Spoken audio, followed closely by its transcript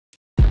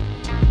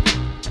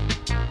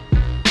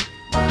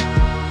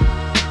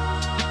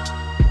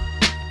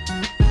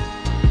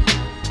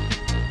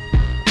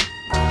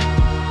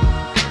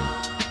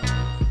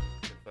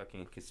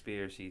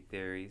conspiracy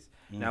theories.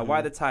 Now,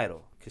 why the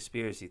title,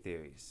 Conspiracy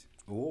Theories?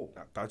 Ooh,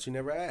 I thought you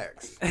never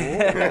asked.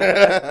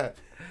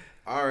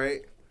 All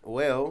right.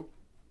 Well,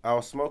 I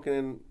was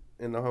smoking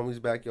in the homie's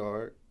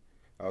backyard.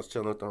 I was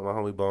chilling with my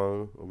homie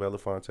Bone,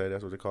 Belafonte.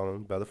 That's what they call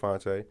him,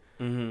 Belafonte.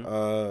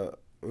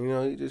 You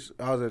know,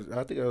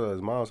 I think I was at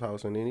his mom's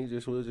house, and then we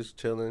was just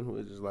chilling.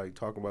 We was just like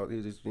talking about,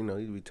 he'd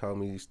be telling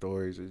me these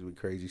stories. He'd be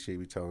crazy shit. He'd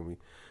be telling me,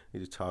 he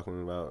just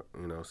talking about,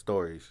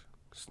 stories,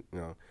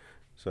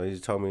 So he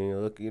just told me,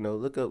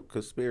 look up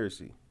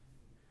conspiracy.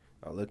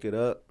 I look it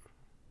up,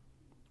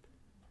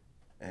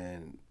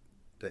 and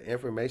the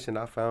information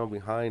I found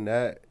behind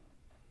that,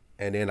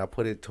 and then I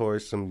put it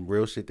towards some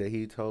real shit that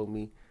he told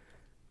me.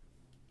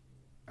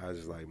 I was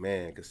just like,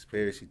 man,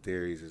 conspiracy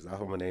theories is. I'm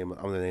gonna name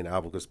the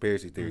album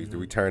 "Conspiracy Theories," the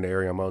return to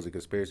Arion Mosley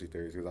conspiracy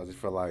theories, because I just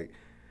feel like,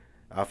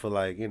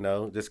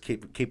 just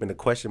keeping the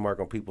question mark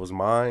on people's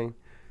mind.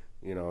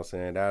 You know what I'm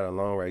saying? That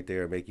alone right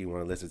there make you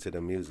want to listen to the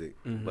music.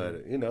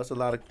 But it's a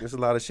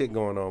lot of shit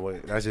going on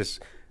with. That's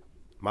just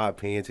my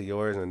opinion to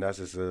yours, and that's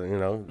just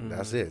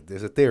that's it.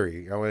 There's a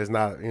theory. It's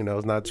not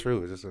it's not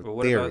true. It's just a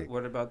theory.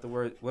 What about the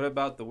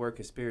word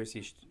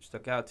conspiracy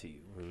stuck out to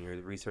you when you're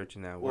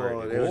researching that word?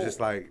 Well, they was just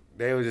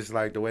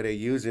like the way they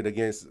use it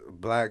against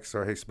blacks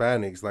or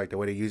Hispanics, like the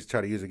way they try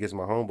to use it against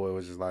my homeboy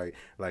was just like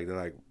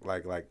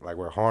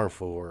we're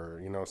harmful, or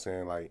you know what I'm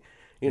saying, like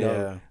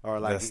or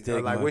like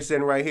we're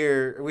sitting right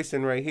here,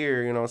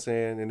 you know what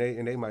I'm saying, and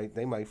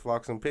they might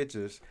flock some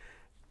pictures.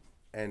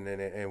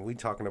 And we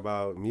talking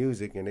about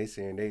music, and they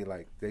saying they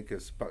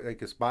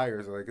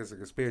conspire, so like it's a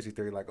conspiracy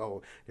theory, like,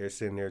 oh, they're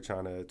sitting there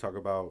trying to talk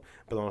about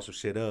blowing some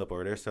shit up,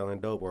 or they're selling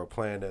dope, or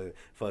plan to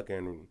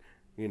fucking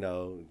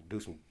do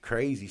some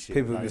crazy shit.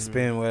 People can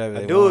spend whatever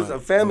they want. A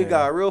family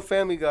guy, a real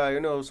family guy,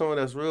 someone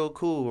that's real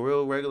cool, a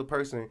real regular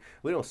person.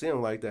 We don't see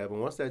him like that, but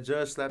once that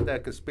judge slapped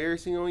that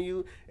conspiracy on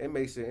you, it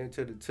makes it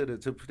into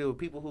the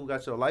people who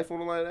got your life on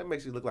the line. That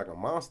makes you look like a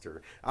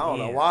monster. I don't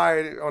know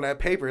why on that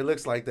paper it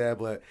looks like that,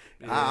 but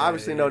I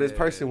obviously know this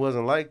person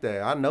wasn't like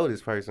that. I know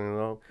this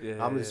person.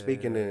 I'm just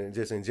speaking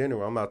just in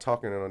general. I'm not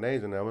talking on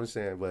names, and I'm just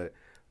saying, but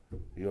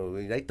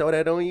they throw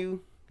that on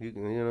you. You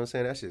know what I'm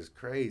saying? That's just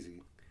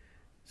crazy.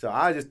 So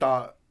I just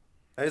thought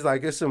it's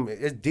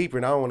deeper,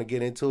 and I don't want to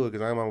get into it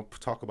because I'm gonna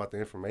talk about the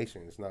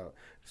information. It's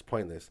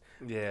pointless.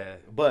 Yeah.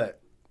 But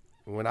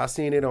when I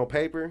seen it on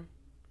paper,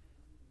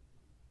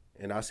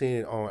 and I seen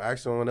it on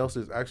someone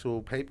else's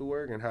actual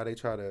paperwork, and how they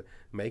try to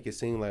make it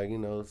seem like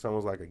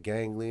someone's like a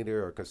gang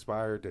leader or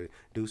conspired to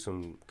do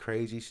some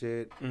crazy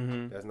shit.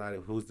 That's not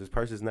this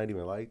person's not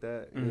even like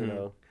that.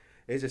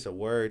 It's just a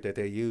word that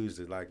they use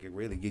to it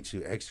really gets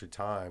you extra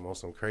time on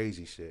some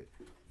crazy shit.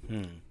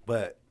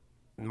 But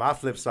my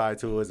flip side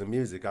to it is the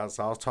music. I was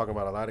talking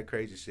about a lot of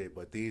crazy shit,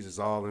 but these is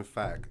all in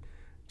fact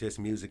just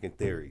music and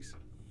theories.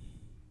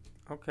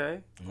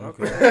 Okay. You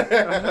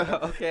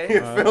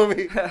feel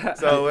me?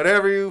 So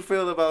whatever you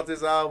feel about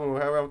this album, or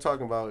however I'm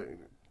talking about,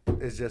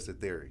 it's just a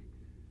theory.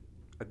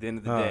 At the end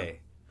of the day,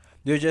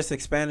 you're just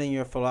expanding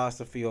your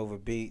philosophy over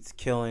beats,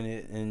 killing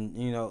it, and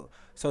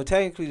So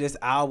technically, this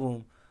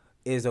album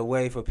is a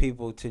way for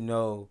people to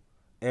know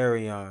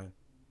Arion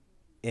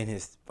in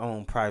his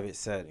own private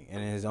setting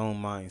and in his own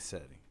mind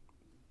setting.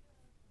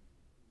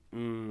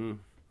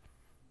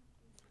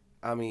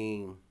 I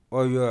mean,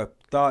 or your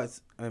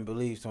thoughts and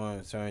beliefs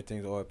on certain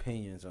things, or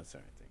opinions on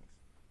certain things.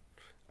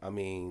 I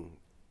mean,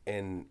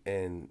 in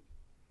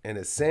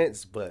a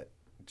sense, but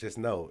just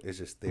know it's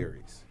just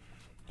theories.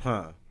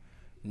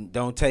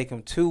 Don't take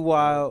them too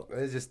wild.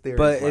 It's just theories,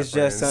 but it's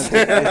just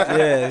something.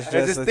 It's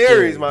just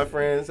theories, theory. My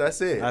friends. That's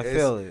it. I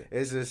feel it.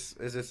 It's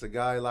just a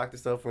guy locked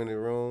himself in the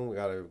room. We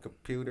got a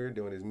computer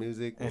doing his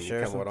music, and he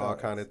come with all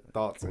kind of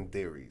thoughts and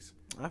theories.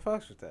 I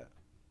fucks with that.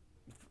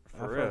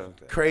 For real.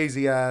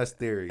 Crazy ass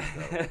theories,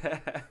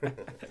 though.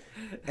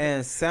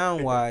 And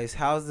sound wise,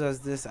 how does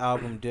this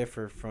album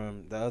differ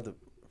from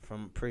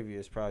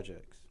previous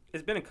projects?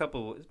 It's been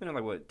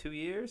like what, 2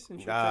 years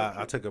since you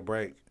I took a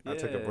break. Yeah,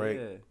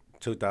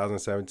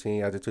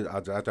 2017. After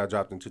I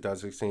dropped in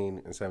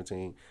 2016 and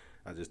 17,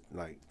 I just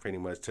pretty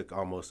much took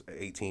almost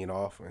 18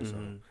 off, and so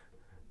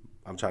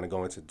I'm trying to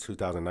go into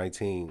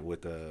 2019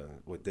 with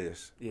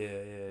this.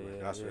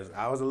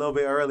 I was a little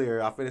bit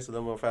earlier. I finished a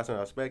little more faster than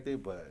I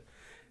expected, but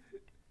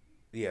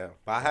yeah.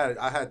 But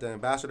I had the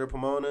Ambassador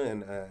Pomona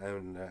and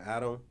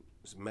Adam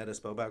Meta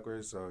spelled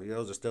backwards. So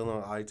those are still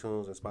on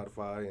iTunes and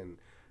Spotify and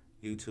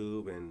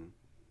YouTube, and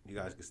you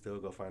guys can still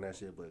go find that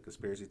shit. But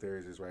Conspiracy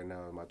Theories is right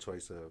now my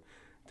choice to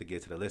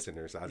get to the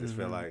listeners. I just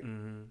feel like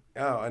and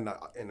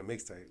the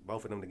mixtape,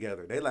 both of them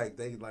together. They like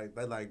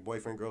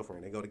boyfriend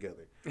girlfriend. They go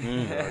together.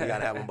 You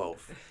gotta have them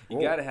both.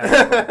 You gotta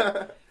have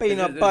them.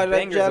 Peanut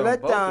butter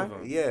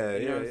gelatin. Yeah,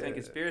 you know what I'm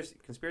saying?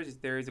 Conspiracy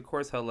Theories, of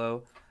course.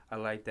 Hello, I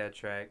like that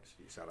track.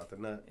 Shout out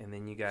to Nut. And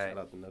then you got shout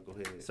out to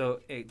Knucklehead. So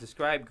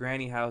describe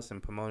Granny House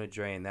and Pomona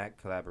Dre in that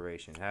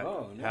collaboration.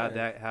 How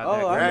that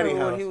I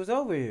remember when he was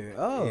over here.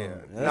 Oh, yeah.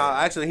 No,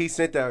 actually he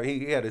sent that. He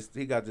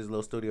got this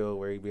little studio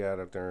where he be out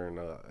up there in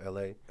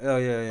L.A. Oh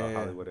yeah.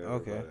 Hollywood.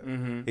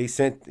 Okay.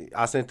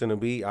 I sent him the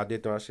beat. I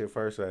did my shit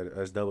first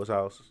at Double's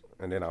house,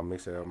 and then I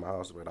mixed it up in my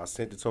house. But I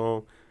sent it to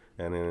him,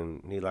 and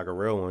then he like a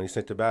real one. He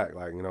sent it back,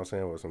 like, you know what I'm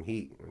saying, with some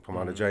heat.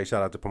 Pomona Dre,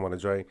 shout out to Pomona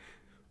Dre.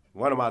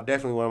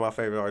 Definitely one of my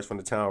favorite artists from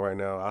the town right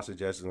now. I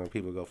suggest when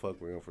people go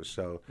fuck with him for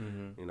sure.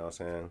 You know what I'm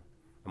saying?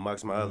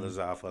 Amongst my others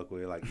I fuck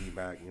with, like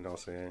E-Back, you know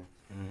what I'm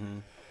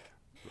saying?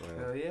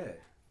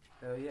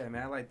 Hell yeah,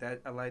 man.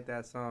 I like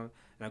that song.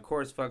 And of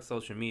course, fuck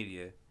social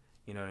media.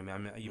 You know what I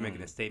mean? You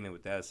making a statement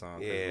with that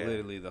song. Yeah.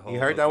 Literally the whole. You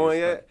heard that one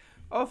yet?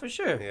 Oh, for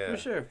sure. Yeah. For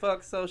sure.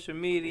 Fuck social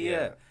media.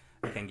 Yeah.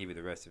 I can't give you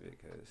the rest of it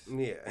because.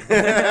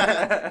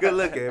 Yeah. Good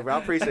looking, bro. I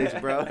appreciate you,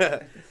 bro.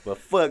 But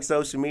fuck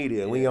social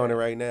media. We on it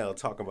right now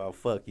talking about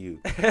fuck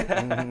you.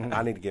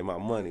 I need to get my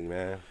money,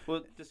 man.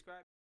 Well, describe.